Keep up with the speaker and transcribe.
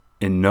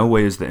In no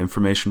way is the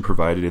information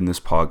provided in this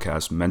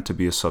podcast meant to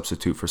be a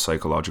substitute for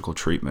psychological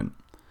treatment.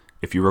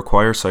 If you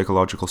require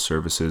psychological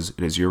services,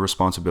 it is your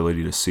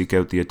responsibility to seek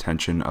out the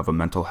attention of a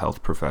mental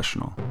health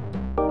professional.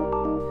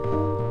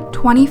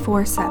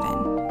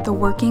 24/7, the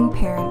Working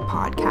Parent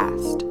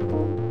Podcast.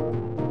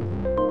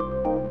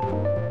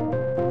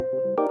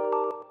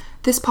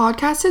 This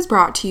podcast is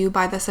brought to you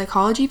by the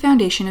Psychology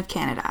Foundation of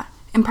Canada,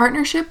 in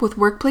partnership with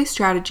Workplace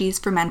Strategies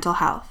for Mental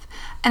Health,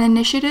 an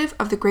initiative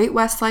of the Great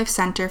Westlife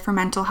Centre for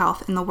Mental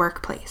Health in the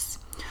Workplace.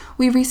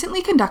 We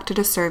recently conducted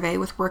a survey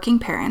with working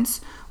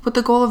parents with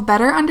the goal of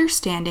better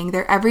understanding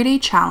their everyday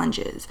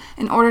challenges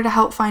in order to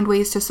help find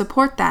ways to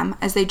support them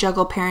as they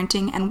juggle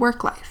parenting and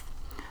work life.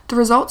 The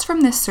results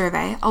from this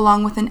survey,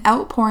 along with an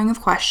outpouring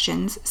of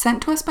questions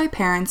sent to us by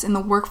parents in the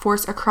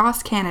workforce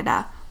across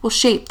Canada, will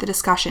shape the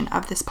discussion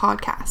of this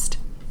podcast.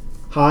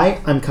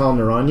 Hi, I'm Kyle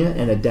Naranya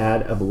and a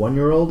dad of a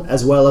 1-year-old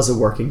as well as a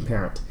working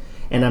parent.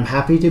 And I'm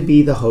happy to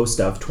be the host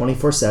of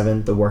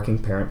 24/7, the Working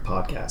Parent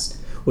Podcast,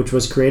 which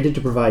was created to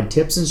provide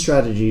tips and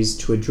strategies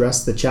to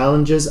address the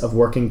challenges of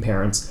working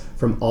parents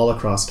from all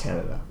across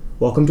Canada.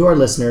 Welcome to our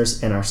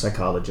listeners and our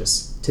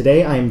psychologists.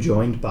 Today I am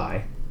joined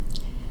by...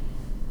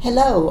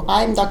 Hello,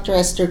 I'm Dr.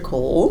 Ester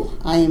Cole.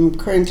 I am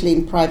currently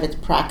in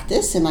private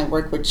practice and I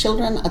work with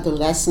children,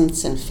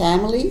 adolescents, and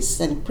families.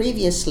 And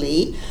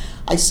previously,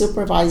 I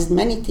supervised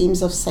many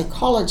teams of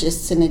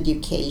psychologists in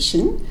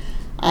education.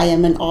 I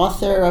am an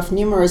author of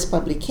numerous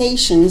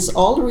publications,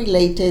 all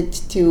related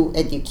to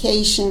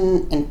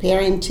education and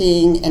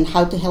parenting and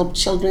how to help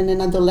children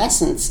and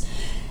adolescents.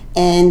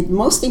 And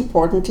most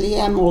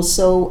importantly, I'm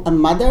also a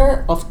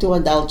mother of 2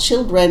 adult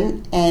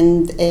children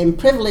and am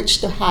privileged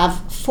to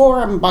have 4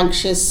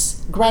 rambunctious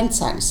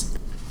grandsons.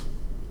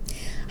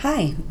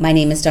 Hi, my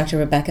name is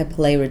Dr.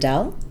 Pillai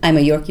Riddell. I'm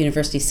a York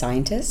University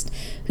scientist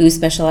who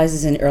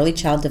specializes in early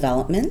child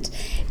development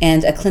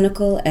and a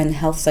clinical and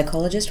health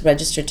psychologist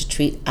registered to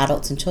treat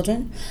adults and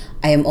children.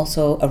 I am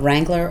also a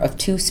wrangler of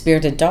 2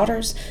 spirited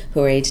daughters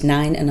who are aged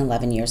 9 and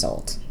 11 years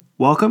old.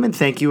 Welcome and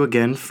thank you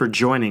again for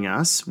joining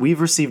us. We've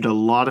received a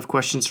lot of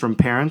questions from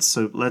parents,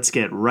 so let's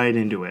get right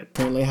into it.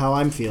 Currently how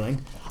I'm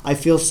feeling. I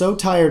feel so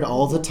tired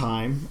all the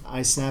time.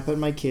 I snap at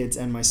my kids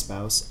and my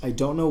spouse. I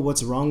don't know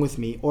what's wrong with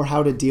me or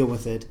how to deal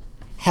with it.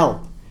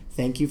 Help.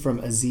 Thank you from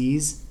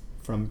Aziz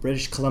from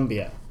British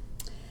Columbia.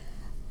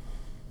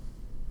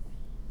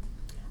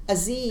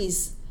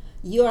 Aziz,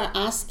 you are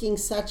asking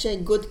such a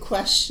good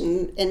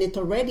question, and it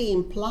already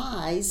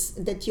implies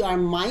that you are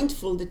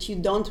mindful that you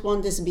don't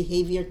want this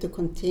behavior to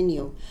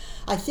continue.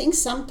 I think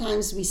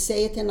sometimes we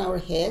say it in our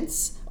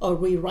heads or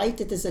we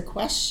write it as a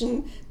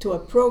question to a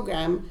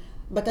program,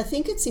 but I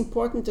think it's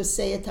important to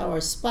say it to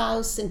our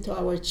spouse and to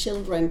our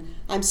children.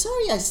 I'm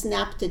sorry I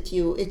snapped at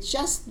you. It's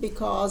just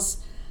because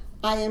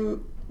I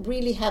am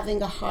really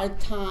having a hard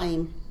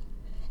time.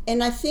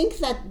 And I think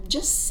that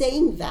just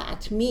saying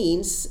that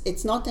means,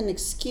 it's not an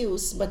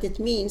excuse, but it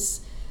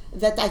means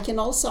that I can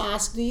also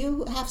ask, do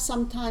you have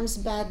sometimes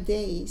bad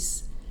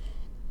days?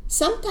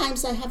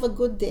 Sometimes I have a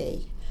good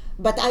day,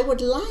 but I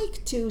would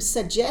like to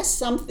suggest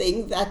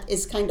something that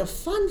is kind of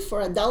fun for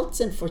adults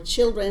and for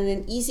children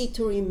and easy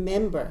to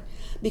remember,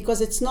 because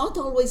it's not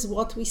always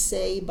what we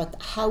say,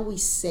 but how we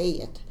say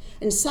it.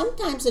 And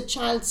sometimes a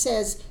child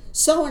says,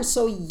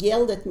 so-and-so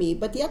yelled at me,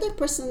 but the other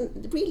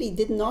person really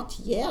did not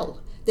yell.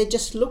 They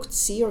just looked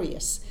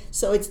serious.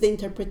 So it's the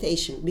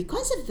interpretation.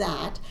 Because of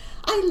that,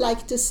 I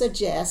like to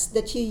suggest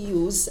that you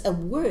use a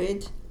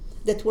word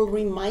that will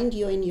remind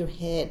you in your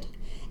head.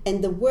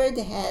 And the word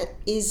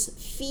is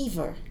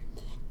fever.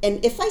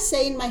 And if I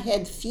say in my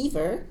head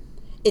fever,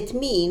 it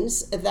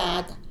means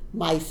that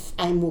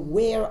I'm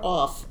aware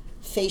of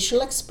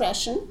facial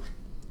expression.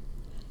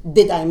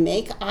 Did I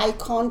make eye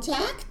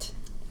contact?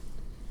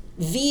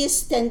 V is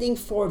standing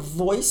for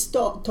voice,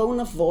 tone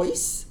of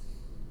voice.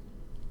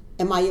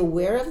 Am I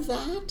aware of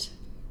that?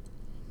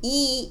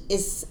 E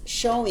is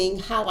showing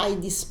how I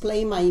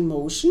display my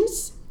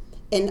emotions.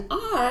 And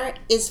R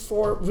is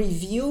for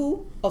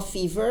review of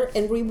fever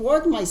and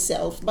reward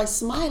myself by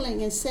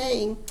smiling and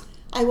saying,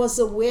 I was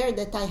aware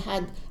that I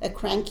had a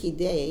cranky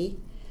day,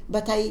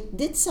 but I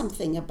did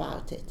something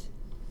about it.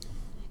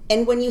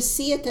 And when you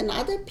see it in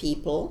other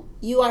people,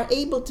 you are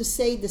able to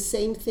say the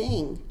same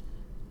thing.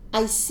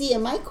 I see,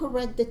 am I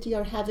correct that you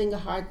are having a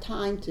hard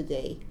time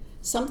today?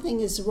 Something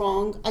is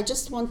wrong. I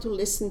just want to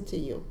listen to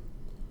you.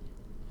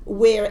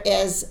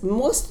 Whereas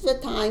most of the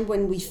time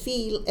when we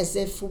feel as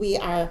if we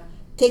are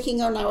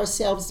taking on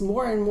ourselves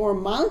more and more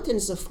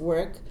mountains of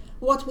work,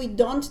 what we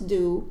don't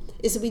do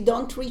is we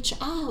don't reach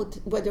out,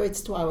 whether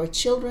it's to our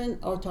children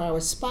or to our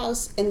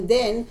spouse, and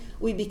then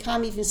we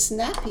become even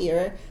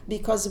snappier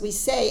because we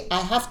say,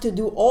 I have to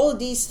do all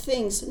these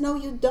things. No,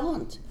 you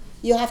don't.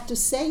 You have to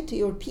say to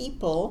your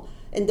people,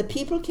 and the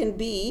people can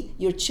be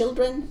your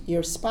children,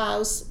 your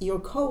spouse, your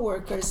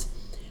co-workers,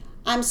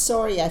 I'm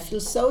sorry, I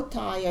feel so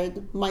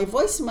tired. My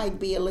voice might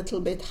be a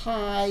little bit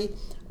high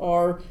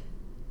or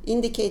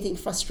indicating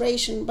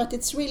frustration, but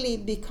it's really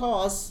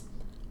because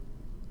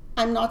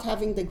I'm not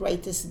having the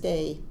greatest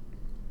day.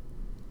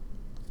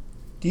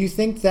 Do you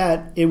think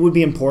that it would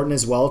be important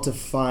as well to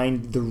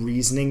find the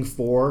reasoning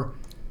for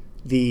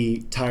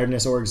the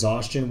tiredness or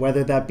exhaustion,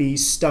 whether that be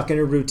stuck in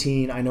a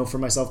routine? I know for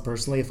myself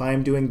personally, if I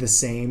am doing the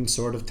same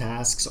sort of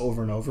tasks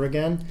over and over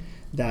again,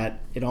 that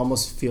it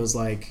almost feels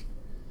like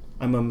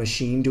I'm a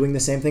machine doing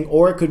the same thing,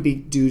 or it could be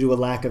due to a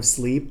lack of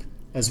sleep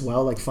as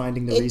well, like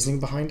finding the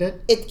reasoning behind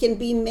it. It can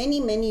be many,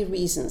 many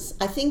reasons.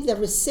 I think the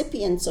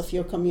recipients of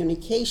your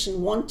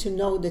communication want to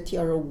know that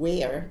you're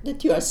aware,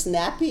 that you are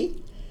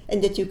snappy,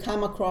 and that you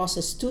come across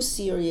as too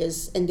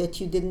serious, and that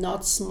you did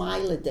not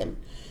smile at them.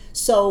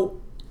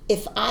 So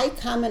if I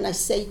come and I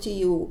say to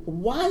you,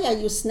 why are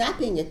you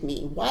snapping at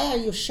me? Why are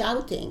you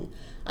shouting?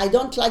 I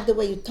don't like the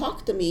way you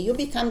talk to me. You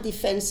become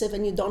defensive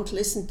and you don't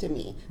listen to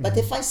me. Mm-hmm. But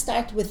if I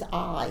start with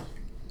I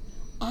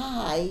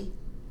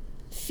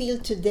feel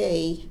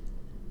today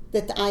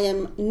that I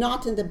am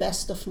not in the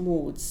best of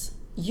moods.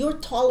 Your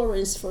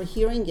tolerance for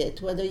hearing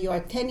it, whether you are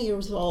 10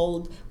 years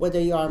old, whether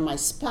you are my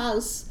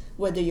spouse,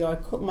 whether you are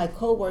my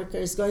coworker,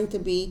 is going to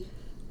be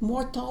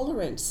more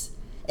tolerance.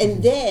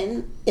 And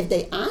then if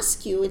they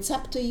ask you, it's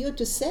up to you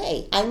to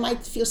say. I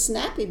might feel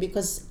snappy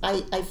because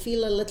I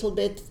feel a little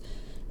bit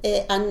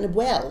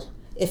unwell.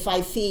 If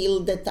I feel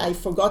that I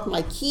forgot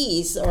my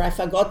keys or I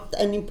forgot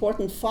an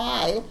important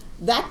file,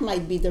 that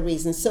might be the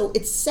reason. So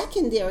it's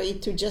secondary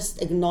to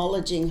just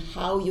acknowledging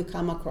how you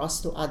come across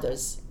to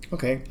others.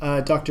 Okay.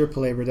 Dr.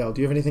 Pillai Riddell,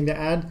 do you have anything to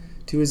add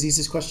to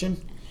Aziz's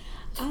question?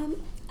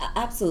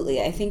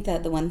 Absolutely. I think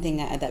that the one thing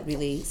that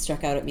really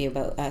struck at me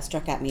about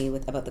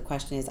the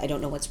question is I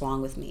don't know what's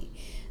wrong with me.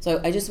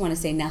 So I just want to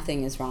say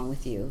nothing is wrong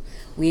with you.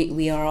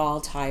 We are all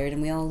tired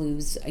and we all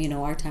lose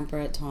our temper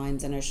at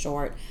times and are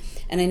short.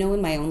 And I know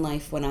in my own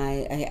life when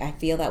I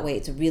feel that way,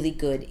 it's a really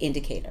good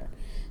indicator.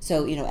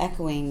 So,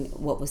 echoing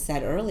what was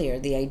said earlier,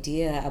 the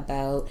idea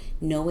about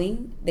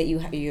knowing that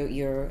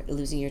you're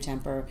losing your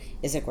temper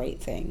is a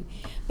great thing.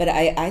 But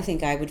I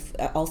think I would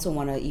also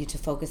want you to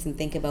focus and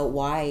think about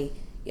why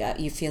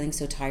you're feeling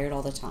so tired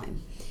all the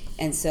time.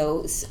 And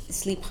so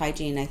sleep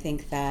hygiene, I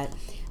think that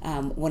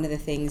one of the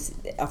things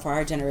for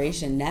our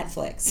generation,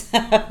 Netflix,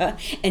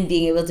 and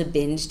being able to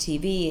binge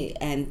TV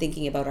and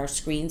thinking about our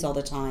screens all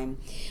the time,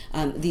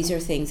 these are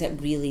things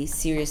that really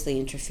seriously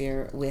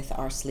interfere with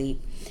our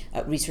sleep.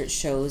 Research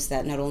shows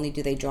that not only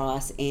do they draw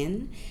us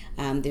in,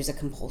 there's a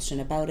compulsion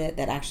about it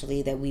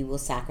that we will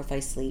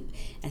sacrifice sleep.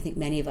 I think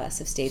many of us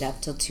have stayed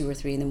up till 2 or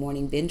 3 in the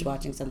morning binge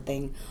watching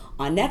something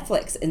on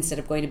Netflix instead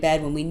of going to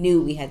bed when we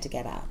knew we had to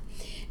get up.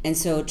 And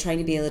so trying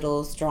to be a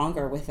little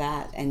stronger with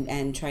that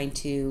and trying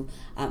to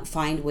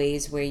find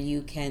ways where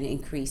you can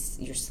increase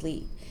your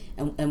sleep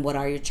and what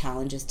are your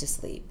challenges to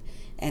sleep.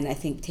 And I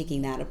think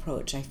taking that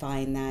approach, I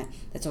find that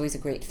that's always a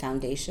great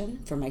foundation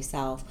for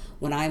myself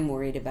when I'm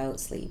worried about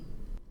sleep.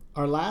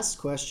 Our last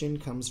question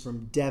comes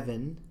from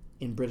Devin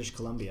in British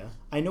Columbia.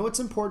 I know it's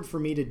important for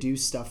me to do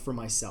stuff for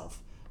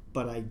myself,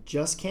 but I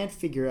just can't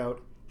figure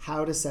out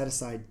how to set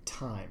aside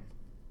time.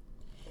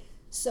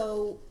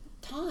 So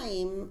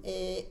time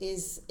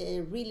is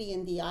really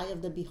in the eye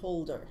of the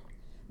beholder,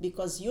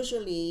 because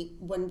usually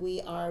when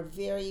we are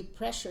very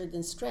pressured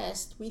and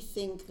stressed, we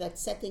think that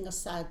setting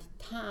aside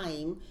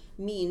time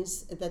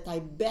means that I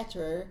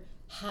better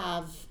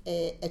have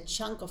a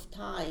chunk of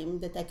time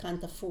that I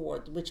can't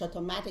afford, which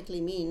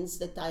automatically means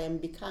that I am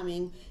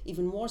becoming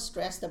even more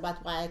stressed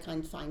about why I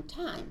can't find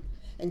time.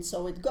 And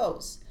so it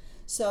goes.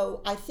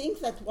 So I think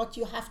that what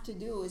you have to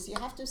do is you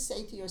have to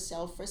say to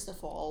yourself, first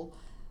of all,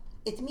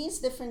 it means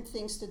different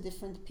things to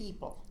different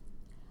people.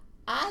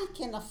 I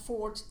can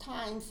afford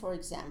time, for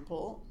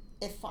example,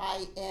 if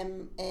I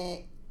am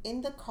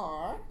in the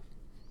car,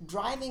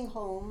 driving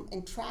home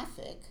in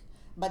traffic,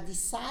 but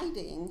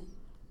deciding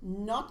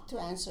not to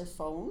answer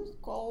phone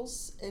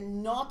calls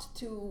and not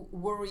to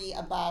worry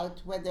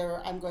about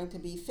whether I'm going to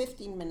be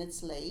 15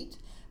 minutes late,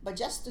 but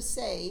just to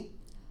say,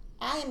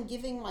 I am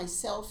giving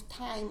myself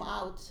time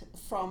out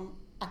from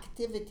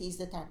activities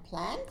that are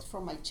planned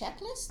from my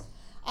checklist.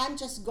 I'm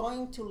just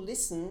going to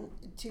listen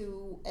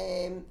to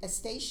a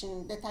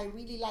station that I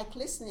really like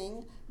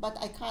listening, but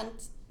I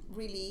can't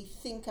really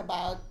think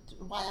about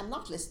why I'm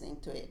not listening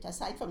to it,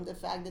 aside from the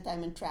fact that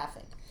I'm in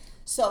traffic.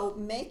 So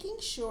making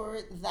sure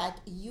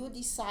that you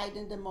decide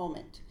in the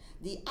moment.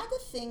 The other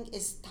thing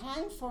is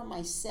time for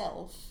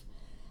myself.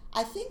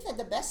 I think that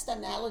the best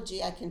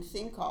analogy I can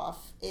think of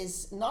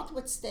is,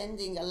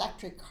 notwithstanding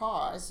electric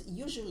cars,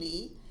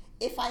 usually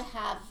if I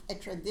have a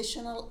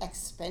traditional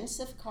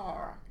expensive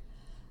car,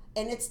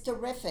 and it's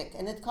terrific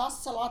and it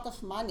costs a lot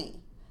of money,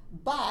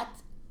 but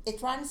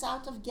it runs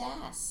out of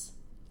gas,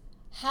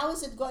 how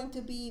is it going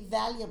to be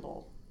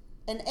valuable?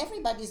 And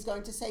everybody's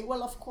going to say,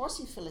 well, of course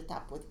you fill it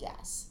up with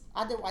gas.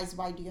 Otherwise,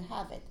 why do you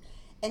have it?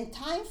 And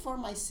time for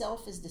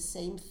myself is the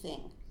same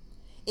thing.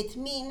 It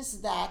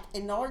means that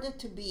in order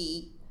to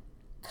be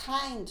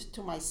kind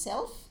to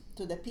myself,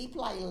 to the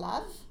people I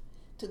love,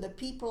 to the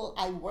people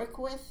I work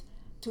with,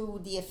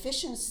 to the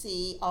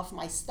efficiency of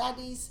my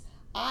studies,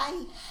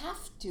 I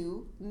have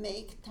to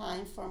make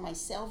time for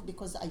myself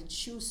because I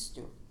choose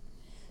to.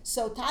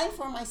 So time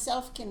for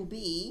myself can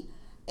be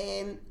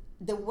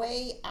the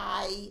way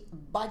I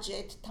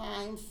budget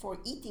time for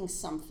eating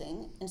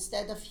something,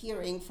 instead of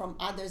hearing from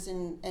others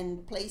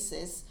in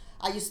places,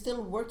 are you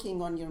still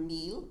working on your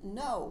meal?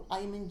 No, I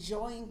am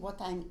enjoying what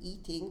I'm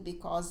eating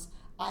because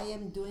I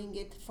am doing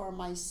it for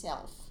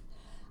myself.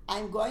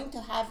 I'm going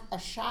to have a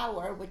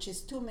shower which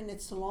is 2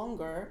 minutes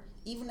longer,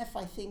 even if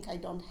I think I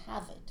don't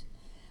have it.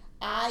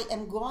 I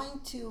am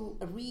going to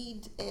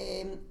read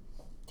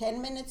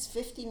 10 minutes,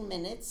 15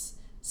 minutes,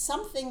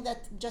 something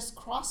that just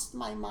crossed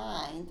my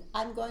mind.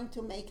 I'm going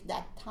to make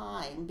that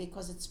time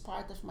because it's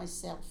part of my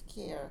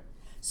self-care.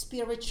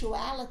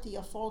 Spirituality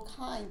of all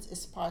kinds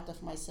is part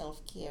of my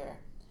self-care.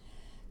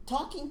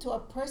 Talking to a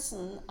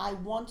person I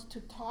want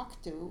to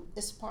talk to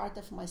is part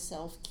of my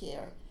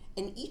self-care.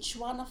 And each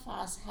one of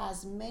us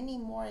has many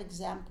more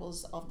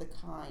examples of the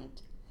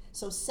kind.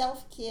 So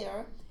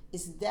self-care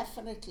is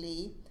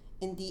definitely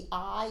in the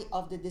eye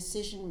of the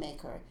decision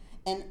maker.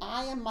 And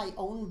I am my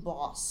own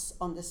boss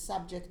on the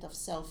subject of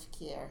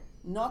self-care.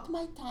 Not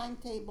my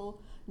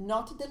timetable,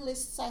 not the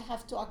lists I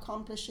have to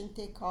accomplish and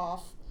take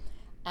off.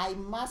 I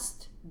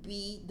must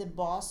be the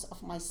boss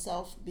of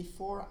myself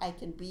before I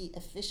can be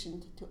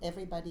efficient to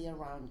everybody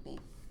around me.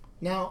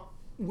 Now,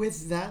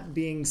 with that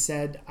being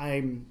said,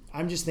 I'm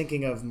just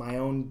thinking of my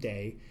own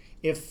day.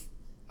 If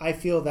I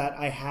feel that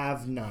I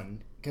have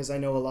none, because I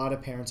know a lot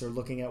of parents are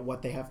looking at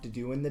what they have to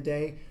do in the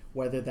day,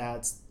 whether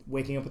that's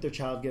waking up with their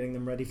child, getting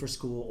them ready for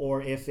school,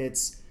 or if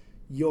it's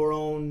your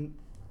own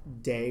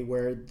day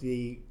where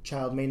the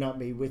child may not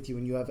be with you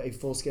and you have a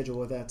full schedule,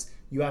 where that's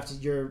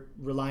you're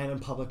relying on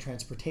public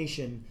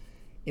transportation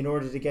in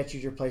order to get you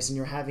to your place, and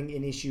you're having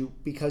an issue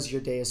because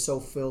your day is so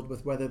filled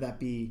with whether that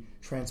be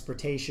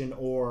transportation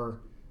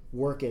or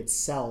work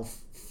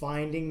itself.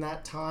 Finding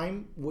that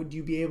time, would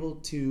you be able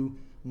to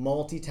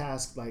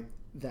multitask like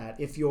that?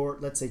 If you're,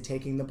 let's say,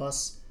 taking the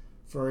bus,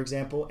 for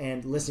example,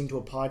 and listening to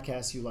a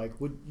podcast you like,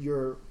 would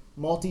you're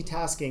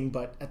multitasking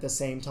but at the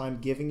same time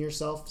giving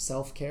yourself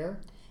self-care?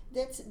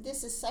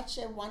 This is such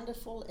a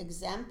wonderful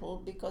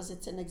example because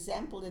it's an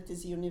example that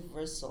is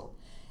universal.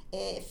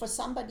 For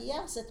somebody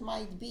else, it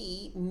might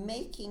be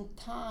making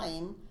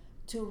time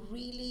to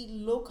really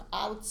look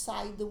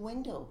outside the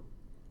window,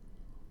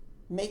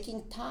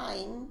 making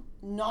time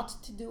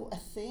not to do a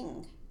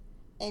thing,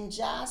 and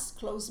just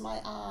close my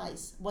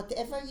eyes.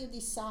 Whatever you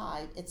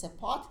decide, it's a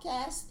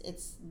podcast,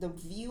 it's the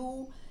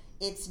view,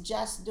 it's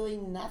just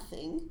doing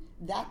nothing.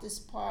 That is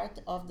part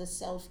of the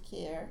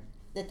self-care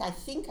that I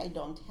think I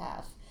don't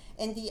have.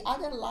 And the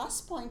other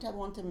last point I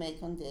want to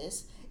make on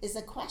this is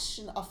a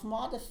question of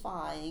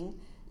modifying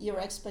your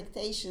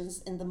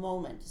expectations in the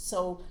moment.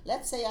 So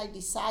let's say I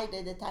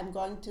decided that I'm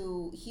going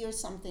to hear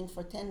something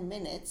for 10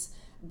 minutes,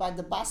 but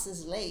the bus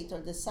is late or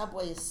the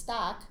subway is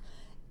stuck.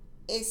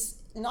 Is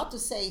not to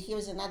say,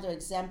 here's another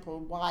example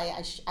why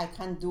I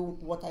can't do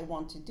what I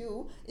want to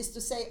do, is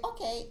to say,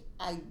 okay,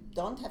 I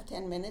don't have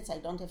 10 minutes, I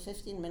don't have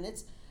 15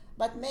 minutes,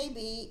 but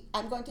maybe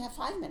I'm going to have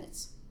 5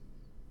 minutes.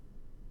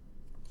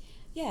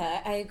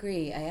 Yeah, I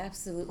agree. I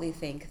absolutely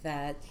think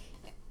that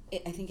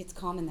I think it's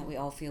common that we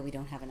all feel we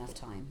don't have enough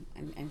time.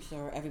 I'm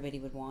sure everybody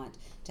would want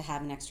to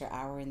have an extra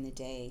hour in the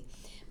day.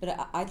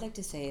 But I'd like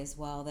to say as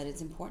well that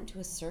it's important to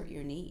assert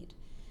your need.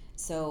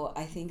 So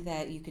I think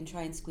that you can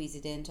try and squeeze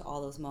it into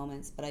all those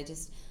moments, but I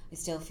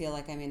still feel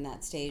like I'm in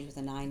that stage with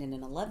a 9 and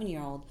an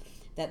 11-year-old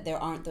that there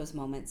aren't those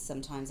moments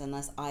sometimes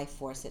unless I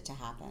force it to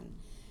happen.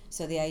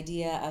 So the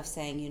idea of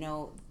saying,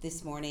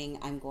 this morning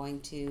I'm going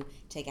to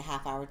take a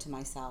half hour to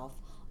myself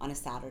on a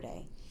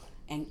Saturday,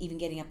 and even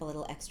getting up a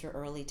little extra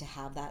early to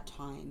have that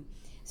time.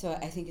 So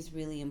I think it's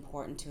really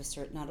important to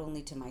assert not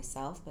only to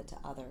myself but to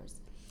others.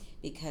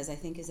 Because I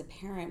think as a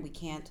parent, we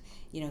can't,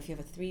 if you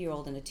have a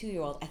 3-year-old and a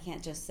 2-year-old, I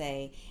can't just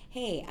say,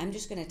 hey, I'm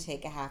just going to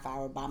take a half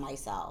hour by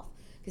myself,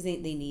 because they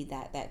need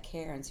that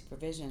care and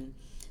supervision.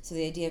 So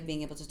the idea of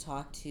being able to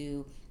talk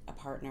to a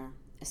partner,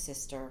 a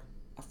sister,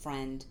 a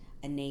friend,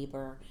 a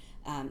neighbor,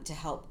 to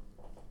help,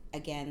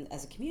 again,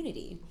 as a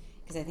community,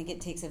 because I think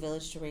it takes a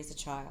village to raise a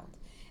child.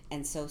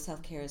 And so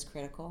self-care is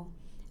critical.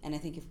 And I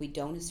think if we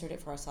don't assert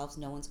it for ourselves,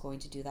 no one's going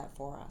to do that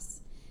for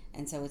us.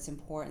 And so it's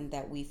important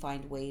that we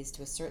find ways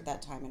to assert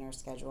that time in our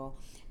schedule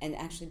and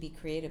actually be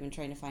creative in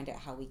trying to find out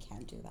how we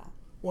can do that.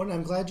 Well,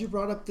 I'm glad you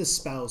brought up the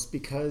spouse,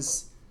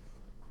 because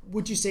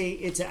would you say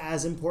it's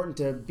as important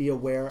to be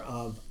aware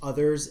of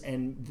others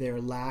and their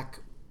lack,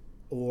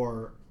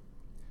 or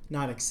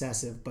not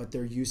excessive, but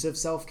their use of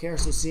self-care?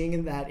 So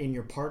seeing that in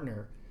your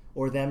partner,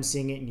 or them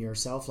seeing it in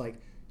yourself,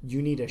 like you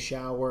need a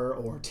shower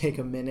or take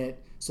a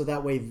minute, so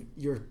that way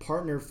your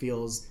partner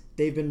feels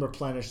they've been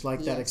replenished,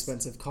 like that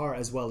expensive car,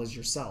 as well as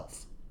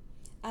yourself.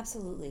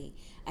 Absolutely.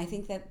 I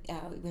think that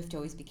we have to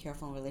always be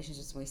careful in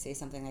relationships when we say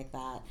something like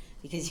that,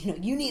 because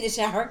you need a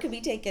shower could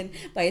be taken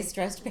by a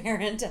stressed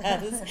parent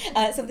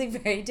as something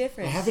very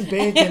different. I haven't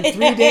bathed in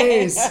 3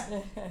 days.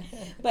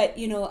 But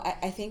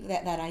I think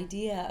that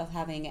idea of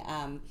having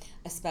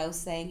a spouse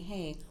saying,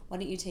 hey, why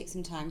don't you take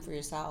some time for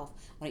yourself?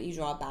 Why don't you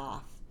draw a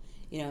bath?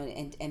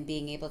 and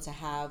being able to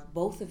have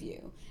both of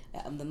you,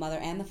 the mother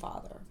and the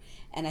father.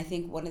 And I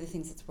think one of the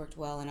things that's worked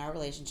well in our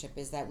relationship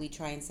is that we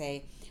try and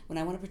say, when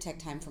I want to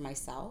protect time for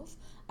myself,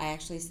 I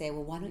actually say,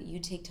 well, why don't you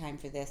take time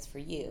for this for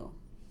you?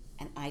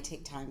 And I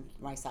take time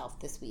for myself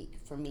this week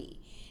for me.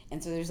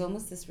 And so there's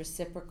almost this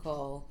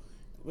reciprocal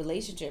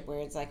relationship where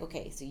it's like,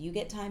 okay, so you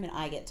get time and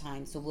I get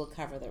time, so we'll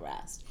cover the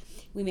rest.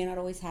 We may not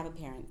always have a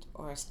parent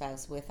or a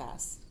spouse with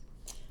us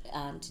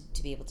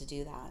to be able to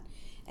do that.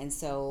 And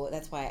so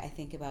that's why I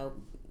think about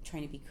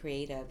trying to be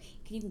creative.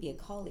 It can even be a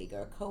colleague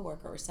or a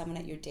coworker or someone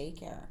at your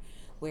daycare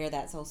where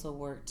that's also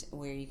worked,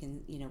 where you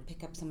can,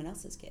 pick up someone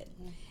else's kid.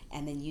 Yeah.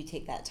 And then you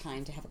take that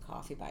time to have a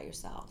coffee by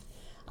yourself.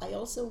 I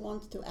also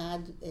want to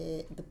add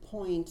the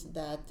point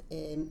that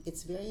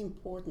it's very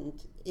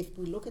important, if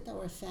we look at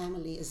our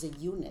family as a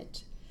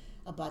unit,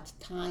 about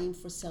time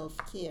for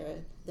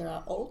self-care, there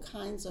are all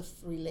kinds of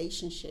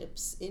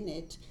relationships in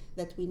it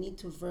that we need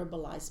to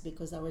verbalize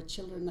because our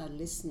children are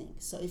listening.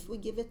 So if we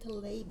give it a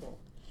label,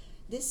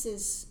 this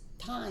is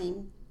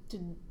time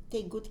to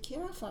take good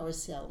care of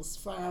ourselves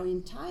for our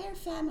entire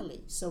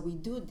family. So we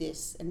do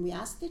this and we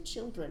ask the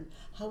children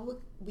how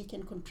we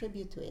can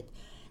contribute to it.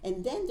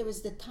 And then there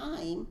is the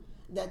time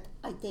that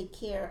I take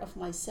care of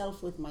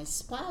myself with my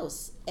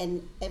spouse,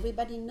 and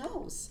everybody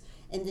knows.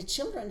 And the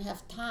children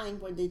have time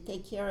where they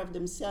take care of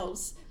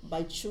themselves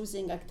by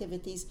choosing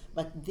activities,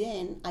 but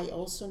then I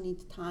also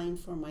need time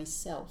for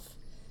myself.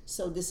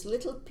 So this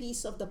little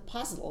piece of the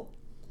puzzle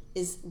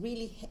is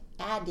really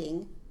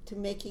adding to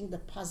making the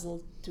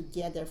puzzle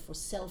together for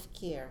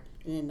self-care.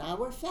 And in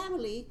our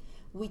family,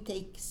 we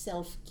take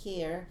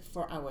self-care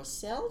for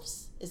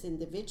ourselves as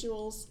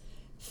individuals,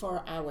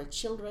 for our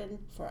children,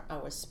 for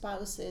our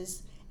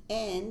spouses,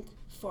 and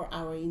for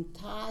our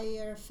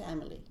entire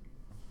family.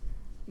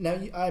 Now,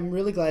 I'm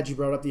really glad you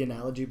brought up the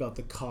analogy about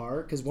the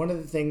car, because one of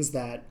the things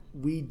that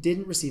we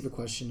didn't receive a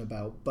question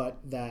about, but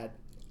that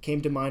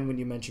came to mind when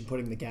you mentioned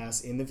putting the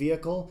gas in the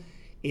vehicle,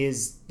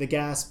 is the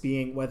gas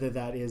being, whether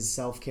that is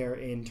self-care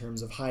in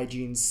terms of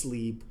hygiene,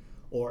 sleep,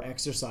 or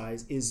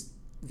exercise, is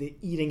the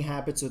eating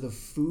habits or the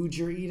food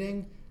you're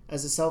eating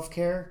as a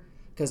self-care.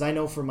 Because I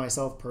know for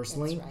myself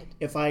personally, right.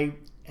 if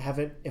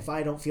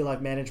I don't feel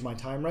I've managed my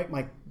time right,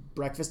 my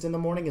breakfast in the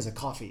morning is a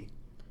coffee.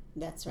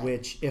 That's right.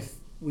 Which, if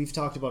we've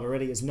talked about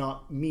already, is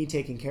not me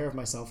taking care of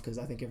myself, because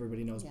I think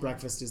everybody knows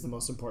breakfast is the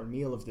most important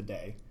meal of the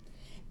day.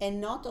 And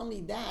not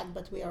only that,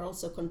 but we are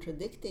also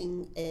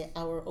contradicting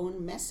our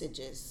own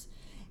messages.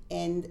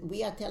 And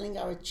we are telling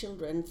our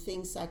children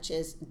things such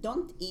as,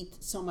 don't eat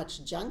so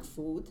much junk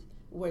food,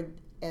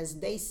 whereas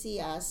they see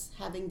us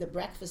having the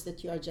breakfast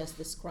that you are just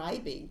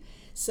describing.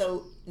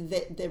 So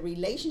the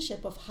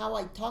relationship of how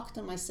I talk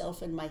to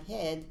myself in my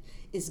head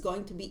is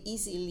going to be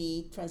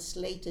easily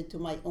translated to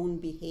my own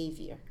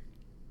behavior.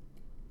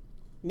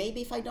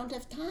 Maybe if I don't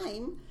have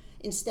time,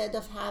 instead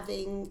of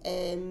having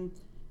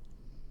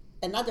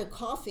another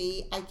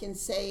coffee, I can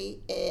say,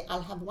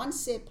 I'll have one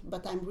sip,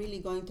 but I'm really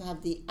going to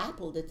have the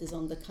apple that is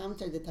on the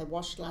counter that I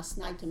washed last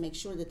night to make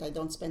sure that I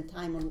don't spend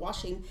time on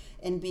washing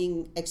and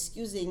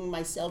excusing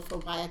myself for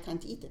why I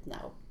can't eat it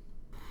now.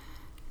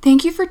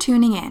 Thank you for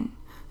tuning in.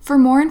 For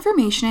more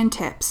information and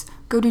tips,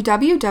 go to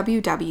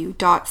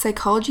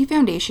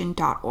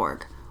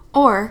www.psychologyfoundation.org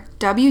or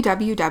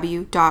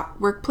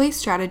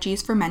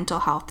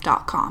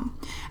www.workplacestrategiesformentalhealth.com,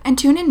 and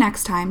tune in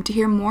next time to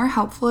hear more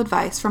helpful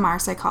advice from our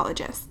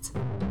psychologists.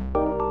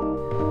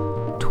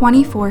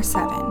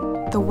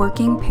 24/7, the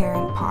Working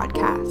Parent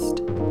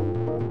Podcast.